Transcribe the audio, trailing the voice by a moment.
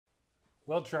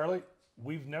Well, Charlie,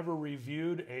 we've never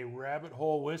reviewed a Rabbit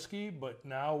Hole whiskey, but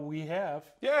now we have.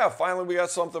 Yeah, finally we got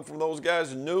something from those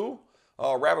guys new.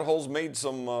 Rabbit Hole's made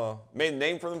a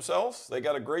name for themselves. They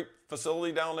got a great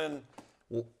facility down in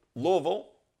Louisville,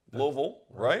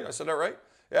 right? I said that right?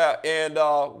 Yeah, and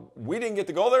we didn't get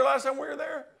to go there last time we were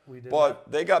there. We did but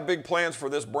not. They got big plans for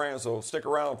this brand, so stick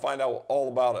around and find out all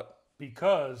about it.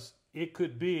 Because it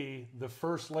could be the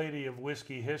first lady of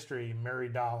whiskey history, Mary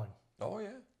Dowling. Oh, yeah.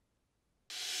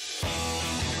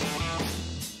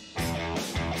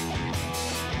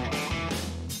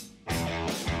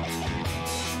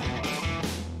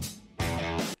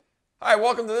 Hi,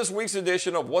 welcome to this week's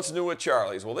edition of What's New at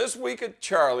Charlie's. Well, this week at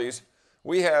Charlie's,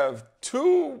 we have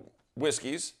two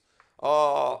whiskeys.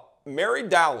 Mary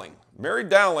Dowling. Mary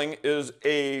Dowling is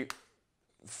a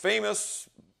famous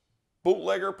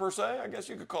bootlegger, per se. I guess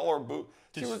you could call her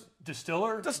she was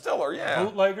Distiller? Distiller, yeah.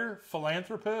 Bootlegger,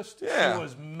 philanthropist. Yeah. She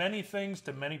was many things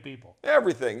to many people.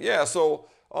 Everything, yeah. So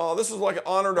this is like an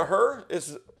honor to her.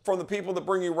 It's from the people that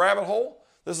bring you Rabbit Hole.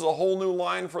 This is a whole new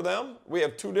line for them. We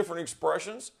have two different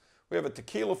expressions. We have a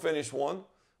tequila finished one.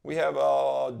 We have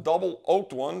a double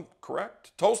oaked one,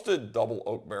 correct? Toasted double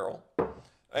oak barrel.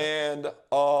 And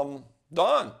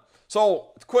Don. So,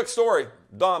 quick story.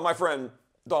 Don, my friend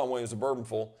Don Williams, the Bourbon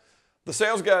Fool. The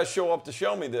sales guys show up to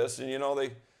show me this, and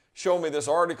they show me this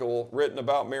article written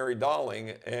about Mary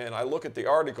Dowling, and I look at the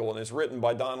article, and it's written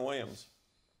by Don Williams.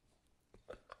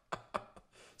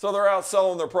 So they're out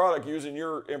selling their product using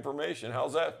your information.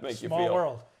 How's that make you feel? Small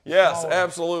world. Yes, Small world.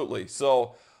 absolutely.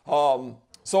 So,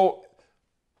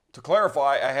 to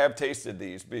clarify, I have tasted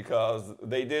these because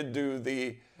they did do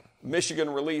the Michigan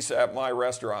release at my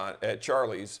restaurant at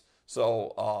Charlie's.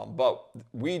 So, but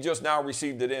we just now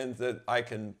received it in that I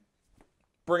can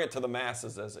bring it to the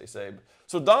masses, as they say.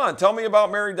 So, Don, tell me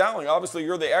about Mary Dowling. Obviously,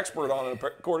 you're the expert on it,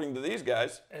 according to these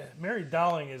guys. Mary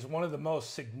Dowling is one of the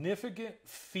most significant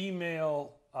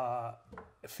females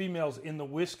in the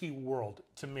whiskey world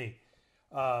to me.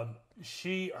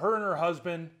 Her and her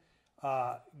husband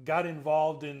got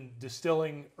involved in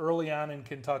distilling early on in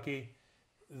Kentucky.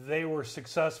 They were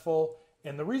successful.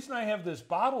 And the reason I have this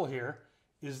bottle here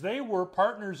is they were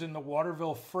partners in the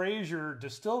Waterville Fraser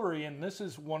distillery, and this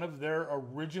is one of their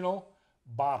original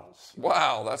bottles.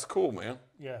 Wow, that's cool, man.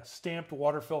 Yeah, stamped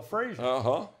Waterville Fraser.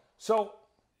 Uh-huh. So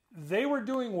they were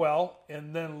doing well,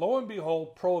 and then lo and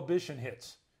behold, prohibition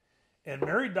hits. And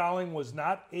Mary Dowling was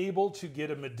not able to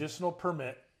get a medicinal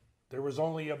permit. There was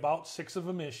only about 6 of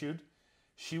them issued.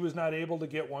 She was not able to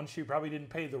get one. She probably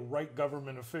didn't pay the right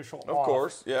government official off. Of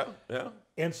course, yeah.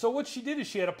 And so what she did is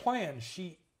she had a plan.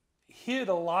 She hid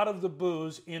a lot of the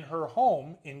booze in her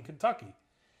home in Kentucky,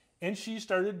 and she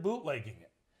started bootlegging it.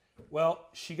 Well,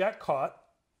 she got caught,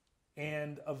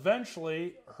 and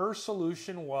eventually her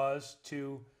solution was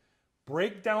to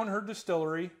break down her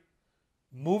distillery,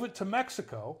 move it to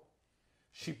Mexico.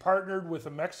 She partnered with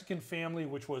a Mexican family,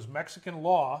 which was Mexican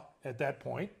law at that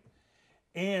point.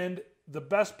 And the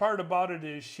best part about it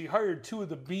is she hired 2 of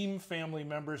the Beam family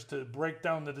members to break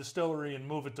down the distillery and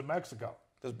move it to Mexico.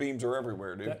 Those beams are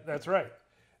everywhere, dude. That's right.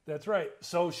 That's right.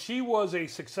 So she was a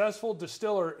successful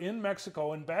distiller in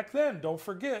Mexico. And back then, don't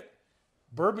forget,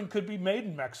 bourbon could be made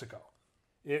in Mexico.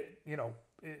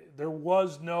 There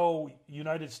was no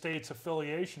United States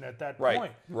affiliation at that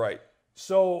point. Right.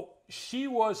 So she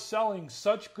was selling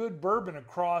such good bourbon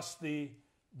across the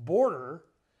border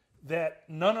that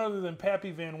none other than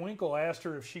Pappy Van Winkle asked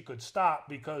her if she could stop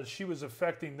because she was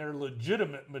affecting their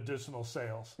legitimate medicinal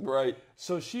sales. Right.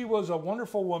 So she was a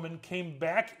wonderful woman, came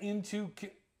back into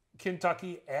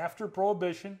Kentucky after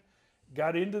Prohibition,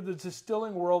 got into the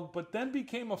distilling world, but then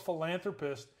became a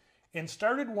philanthropist and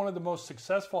started one of the most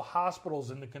successful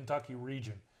hospitals in the Kentucky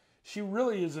region. She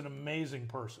really is an amazing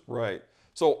person. Right.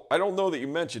 So I don't know that you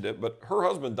mentioned it, but her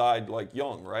husband died like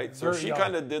young, right? So Very she young.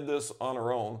 kind of did this on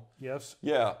her own. Yes.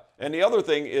 Yeah. And the other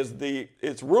thing is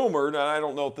it's rumored, and I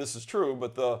don't know if this is true,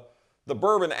 but the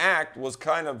Bourbon Act was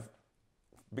kind of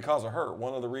because of her.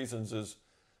 One of the reasons is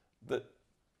that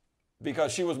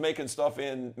because she was making stuff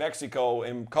in Mexico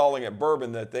and calling it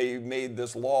bourbon, that they made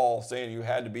this law saying you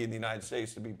had to be in the United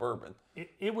States to be bourbon.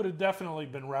 It would have definitely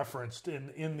been referenced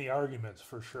in the arguments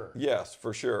for sure. Yes,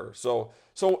 for sure. So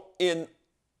in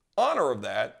honor of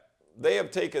that, they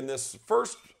have taken this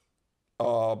first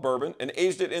bourbon and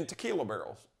aged it in tequila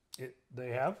barrels.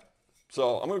 They have.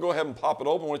 So I'm going to go ahead and pop it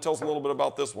open. Want to tell us a little bit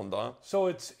about this one, Don? So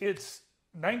it's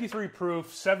 93 proof,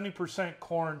 70%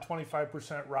 corn,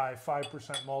 25% rye,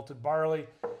 5% malted barley.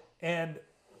 And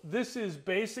this is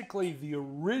basically the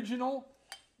original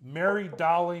Mary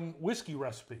Dowling whiskey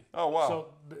recipe. Oh, wow. So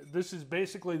this is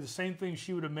basically the same thing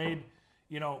she would have made,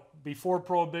 before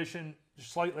Prohibition.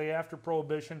 slightly after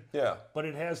Prohibition. Yeah. But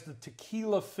it has the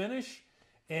tequila finish,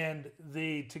 and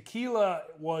the tequila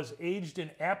was aged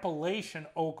in Appalachian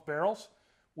oak barrels,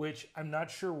 which I'm not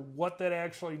sure what that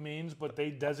actually means, but they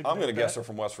designate I'm going to that. guess they're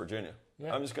from West Virginia.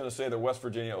 Yeah. I'm just going to say they're West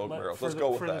Virginia oak barrels. Let's For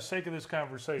go with the that. sake of this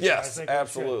conversation. Yes, I think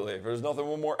absolutely. There's nothing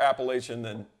more Appalachian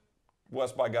than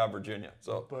West by God, Virginia.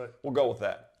 So But- we'll go with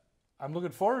that. I'm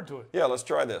looking forward to it. Yeah, let's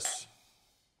try this.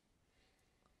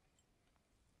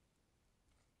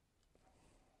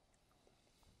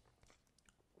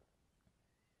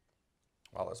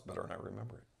 Wow, that's better than I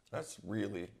remember it. That's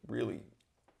really, really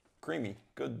creamy.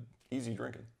 Good, easy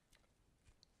drinking.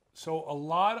 So a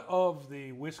lot of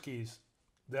the whiskeys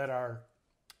that are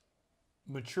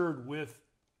matured with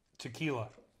tequila,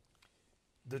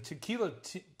 the tequila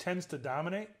tends to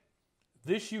dominate.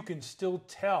 This you can still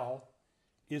tell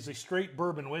is a straight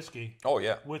bourbon whiskey Oh,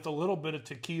 yeah. with a little bit of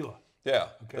tequila. Yeah.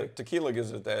 Okay. The tequila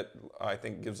gives it that, I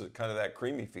think, gives it kind of that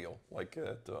creamy feel. Like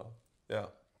it, yeah.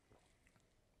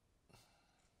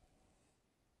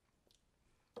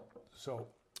 So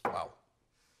Wow.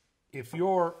 if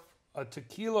you're a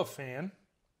tequila fan,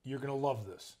 you're going to love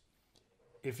this.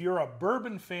 If you're a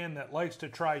bourbon fan that likes to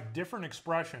try different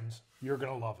expressions, you're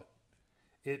going to love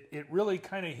it. It really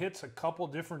kind of hits a couple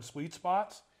different sweet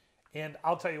spots. And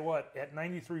I'll tell you what, at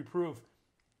 93 proof,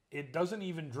 it doesn't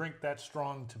even drink that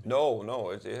strong to me. No,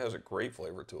 it has a great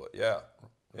flavor to it. Yeah,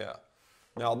 yeah.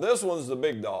 Now this one's the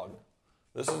big dog.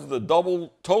 This is the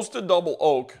toasted double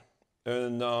oak,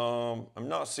 and I'm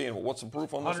not seeing what's the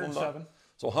proof on this one. 107.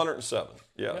 So 107.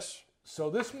 Yes. So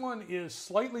this one is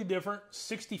slightly different.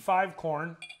 65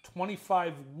 corn,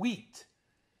 25 wheat.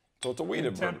 So it's a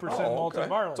wheated bourbon. 10% malted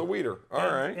barley. It's a wheater. All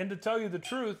right. And to tell you the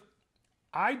truth,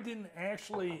 I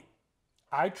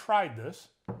tried this,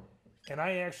 and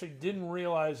I actually didn't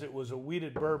realize it was a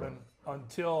wheated bourbon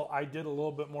until I did a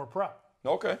little bit more prep.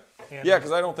 Okay. And- Yeah,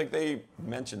 because I don't think they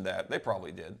mentioned that. They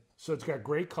probably did. So it's got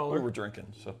great color. We were drinking,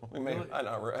 so we may. I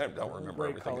don't remember Great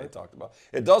everything color. they talked about.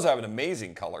 It does have an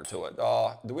amazing color to it.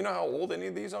 Do we know how old any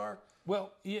of these are?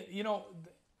 Well, you know,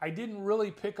 I didn't really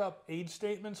pick up age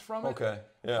statements from it. Okay.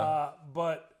 Yeah.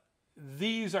 But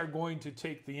these are going to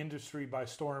take the industry by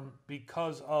storm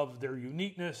because of their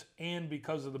uniqueness and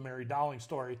because of the Mary Dowling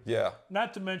story. Yeah.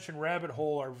 Not to mention Rabbit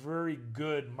Hole are very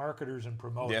good marketers and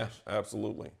promoters. Yeah,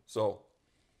 absolutely. So,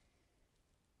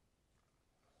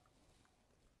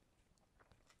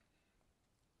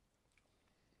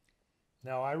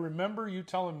 Now, I remember you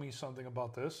telling me something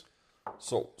about this.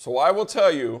 so I will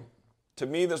tell you, to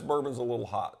me, this bourbon's a little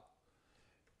hot.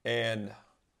 And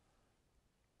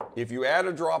if you add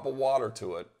a drop of water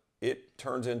to it, it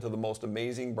turns into the most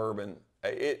amazing bourbon.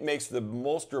 It makes the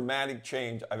most dramatic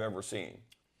change I've ever seen.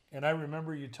 And I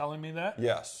remember you telling me that.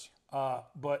 Yes.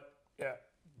 But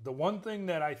the one thing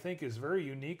that I think is very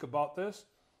unique about this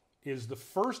is the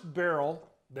first barrel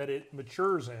that it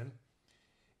matures in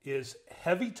is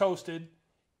heavy toasted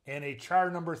and a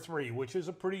char number 3, which is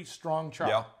a pretty strong char.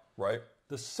 Yeah, right.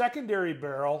 The secondary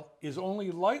barrel is only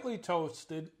lightly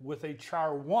toasted with a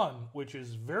char 1, which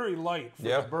is very light for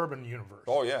Yeah. the bourbon universe.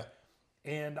 Oh, yeah.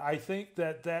 And I think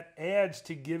that adds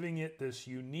to giving it this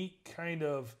unique kind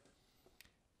of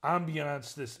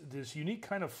ambiance, this unique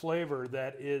kind of flavor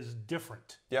that is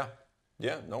different. Yeah.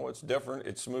 Yeah, no, it's different.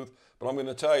 It's smooth. But I'm going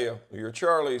to tell you, your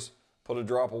Charlie's, put a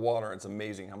drop of water, and it's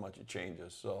amazing how much it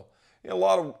changes. So, you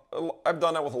know, I've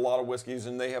done that with a lot of whiskeys,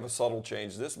 and they have a subtle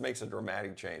change. This makes a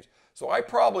dramatic change. So I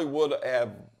probably would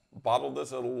have bottled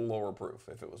this at a little lower proof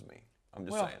if it was me. I'm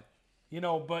just saying. You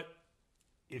know, but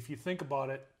if you think about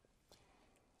it,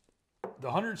 the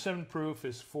 107 proof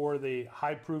is for the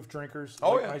high proof drinkers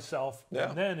like myself. Yeah.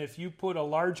 And then if you put a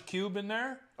large cube in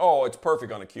there, Oh, it's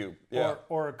perfect on a cube. Yeah.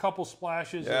 or a couple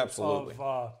splashes absolutely.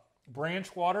 of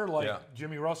branch water, like Yeah.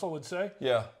 Jimmy Russell would say,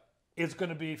 Yeah. it's going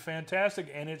to be fantastic,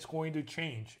 and it's going to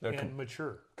change and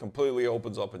mature. Completely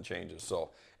opens up and changes.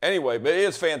 So anyway, but it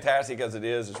is fantastic as it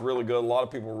is. It's really good. A lot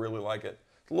of people really like it.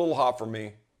 It's a little hot for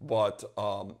me, but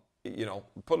you know,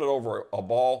 put it over a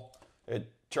ball at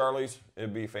Charlie's,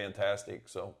 it'd be fantastic.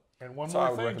 So And one that's how I more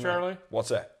would thing, recommend. Charlie. What's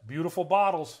that? Beautiful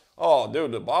bottles. Oh,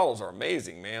 dude, the bottles are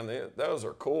amazing, man. Those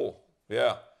are cool.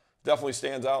 Yeah, definitely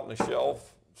stands out on the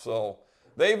shelf. So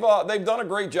they've done a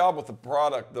great job with the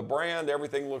product, the brand.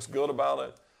 Everything looks good about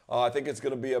it. I think it's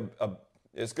going to be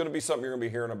it's going to be something you're going to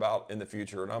be hearing about in the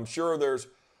future. And I'm sure there's,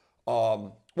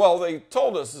 well, they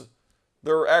told us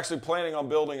they're actually planning on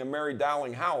building a Mary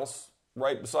Dowling house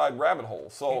right beside Rabbit Hole.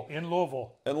 So In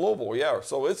Louisville. in Louisville, yeah.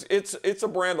 So it's a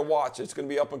brand to watch. It's going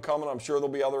to be up and coming. I'm sure there'll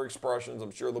be other expressions.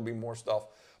 I'm sure there'll be more stuff.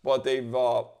 But they hit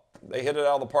it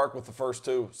out of the park with the first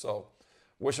two. So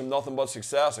wish them nothing but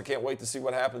success. I can't wait to see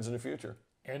what happens in the future.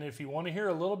 And if you want to hear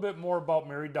a little bit more about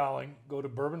Mary Dowling, go to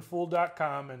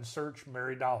bourbonfool.com and search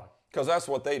Mary Dowling. Because that's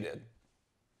what they did.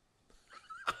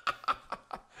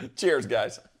 Cheers,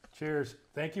 guys. Cheers.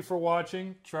 Thank you for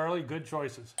watching. Charlie, good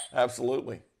choices.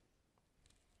 Absolutely.